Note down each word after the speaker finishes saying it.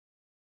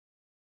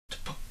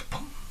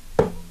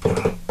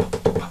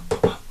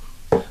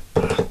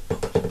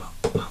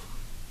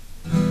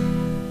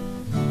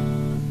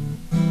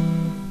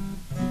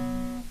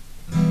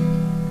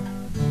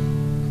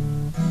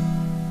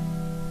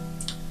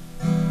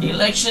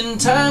Election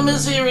time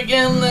is here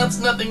again, that's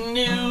nothing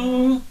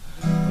new.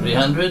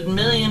 300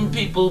 million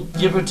people,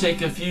 give or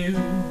take a few.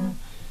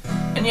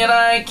 And yet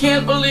I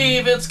can't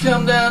believe it's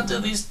come down to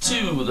these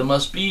two. There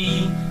must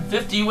be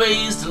 50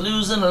 ways to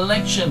lose an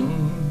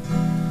election.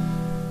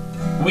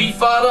 We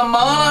fought a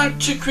monarch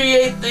to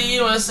create the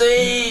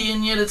USA,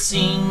 and yet it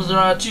seems there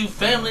are two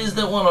families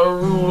that want to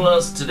rule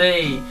us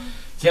today.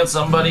 Can't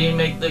somebody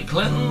make the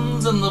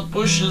Clintons and the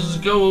Bushes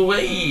go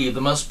away?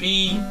 There must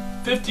be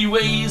 50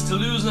 ways to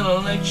lose an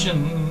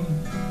election.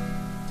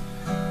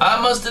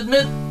 I must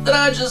admit that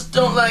I just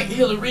don't like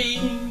Hillary.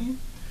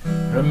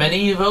 Her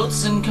many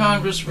votes in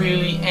Congress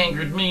really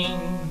angered me.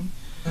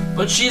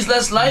 But she's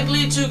less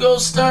likely to go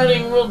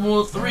starting World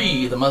War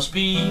III. There must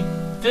be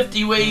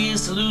 50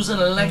 ways to lose an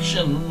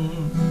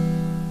election.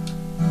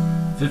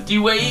 50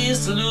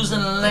 ways to lose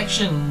an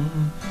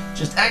election.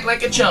 Just act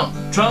like a chump,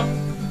 Trump.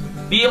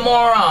 Be a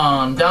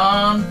moron,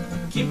 Don.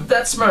 Keep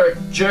that smirk,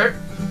 jerk,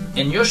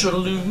 and you're sure to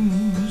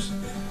lose.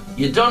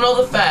 You don't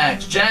know the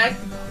facts, Jack.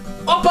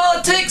 Or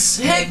politics,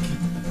 hick.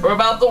 Or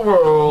about the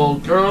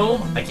world,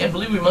 girl. I can't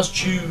believe we must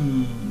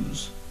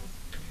choose.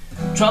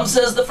 Trump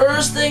says the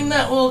first thing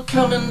that will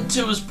come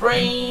into his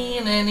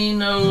brain, and he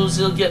knows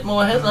he'll get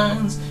more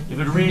headlines if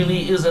it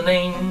really is a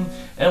name,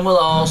 and will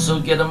also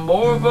get him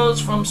more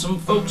votes from some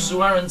folks who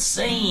are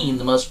insane.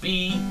 There must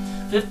be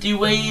 50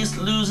 ways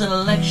to lose an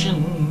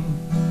election.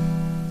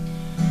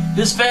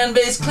 His fan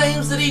base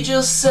claims that he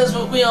just says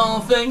what we all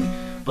think,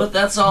 but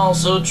that's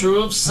also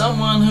true of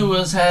someone who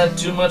has had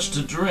too much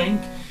to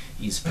drink.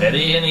 He's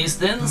petty and he's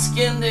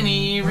thin-skinned and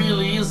he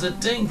really is a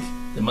dink.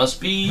 There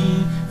must be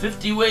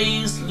 50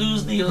 ways to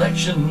lose the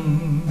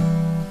election.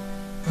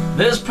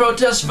 There's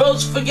protest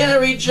votes for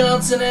Gary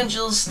Johnson and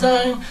Jill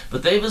Stein,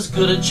 but they've as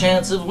good a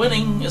chance of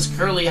winning as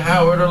Curly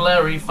Howard or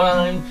Larry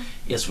Fine.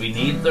 Yes, we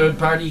need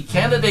third-party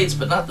candidates,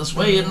 but not this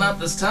way and not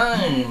this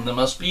time. There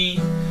must be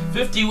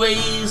 50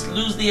 ways to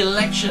lose the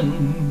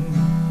election.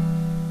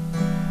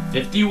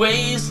 50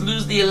 ways to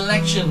lose the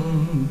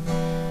election.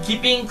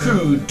 Keep being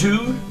crude,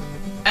 dude,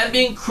 and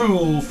being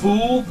cruel,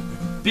 fool.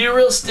 Be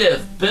real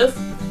stiff, Biff.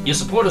 Your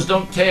supporters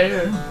don't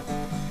care.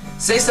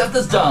 Say stuff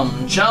that's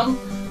dumb, chum.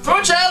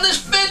 Throw a childish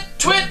fit,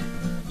 twit.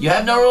 You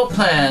have no real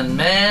plan,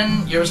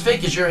 man. You're as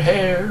fake as your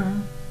hair.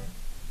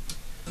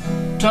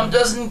 Trump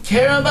doesn't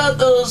care about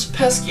those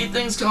pesky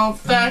things called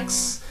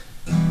facts.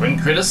 When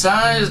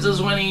criticized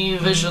is when he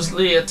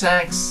viciously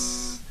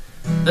attacks.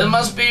 There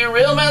must be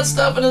real bad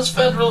stuff in his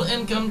federal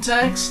income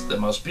tax. There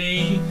must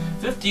be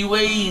 50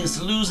 ways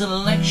to lose an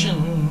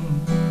election.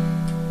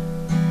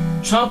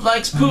 Trump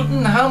likes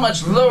Putin, how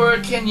much lower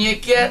can you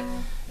get?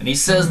 And he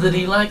says that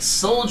he likes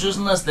soldiers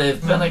unless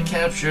they've been a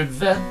captured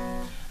vet.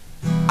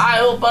 I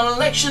hope on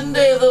election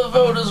day the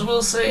voters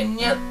will say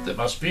niet. There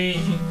must be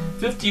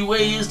 50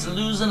 ways to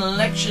lose an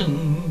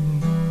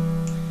election.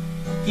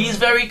 He's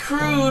very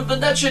crude, but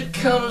that should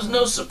come as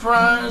no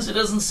surprise. It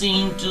doesn't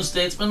seem too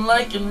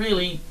statesmanlike in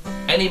really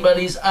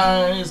anybody's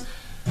eyes.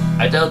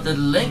 I doubt that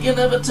Lincoln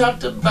ever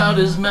talked about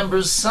his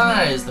members'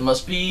 size. There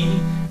must be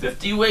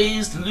 50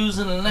 ways to lose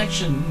an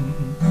election.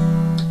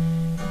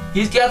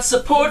 He's got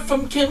support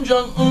from Kim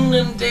Jong-un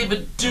and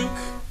David Duke.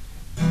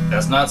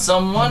 That's not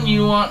someone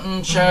you want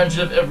in charge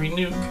of every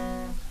nuke.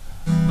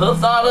 The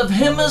thought of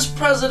him as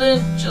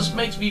president just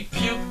makes me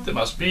puke. There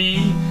must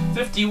be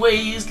 50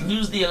 ways to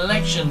lose the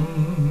election.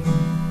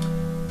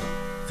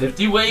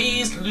 50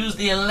 ways to lose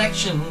the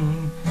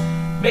election.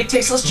 Make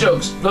tasteless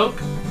jokes, bloke.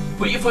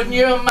 Put your foot in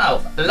your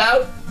mouth,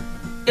 loud.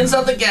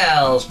 Insult the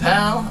gals,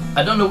 pal.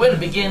 I don't know where to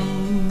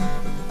begin.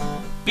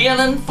 Be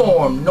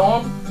uninformed,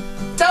 Norm.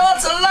 Tell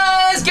lots of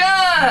lies,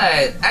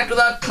 guys. Act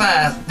without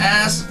class,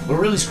 ass.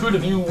 We're really screwed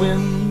if you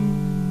win.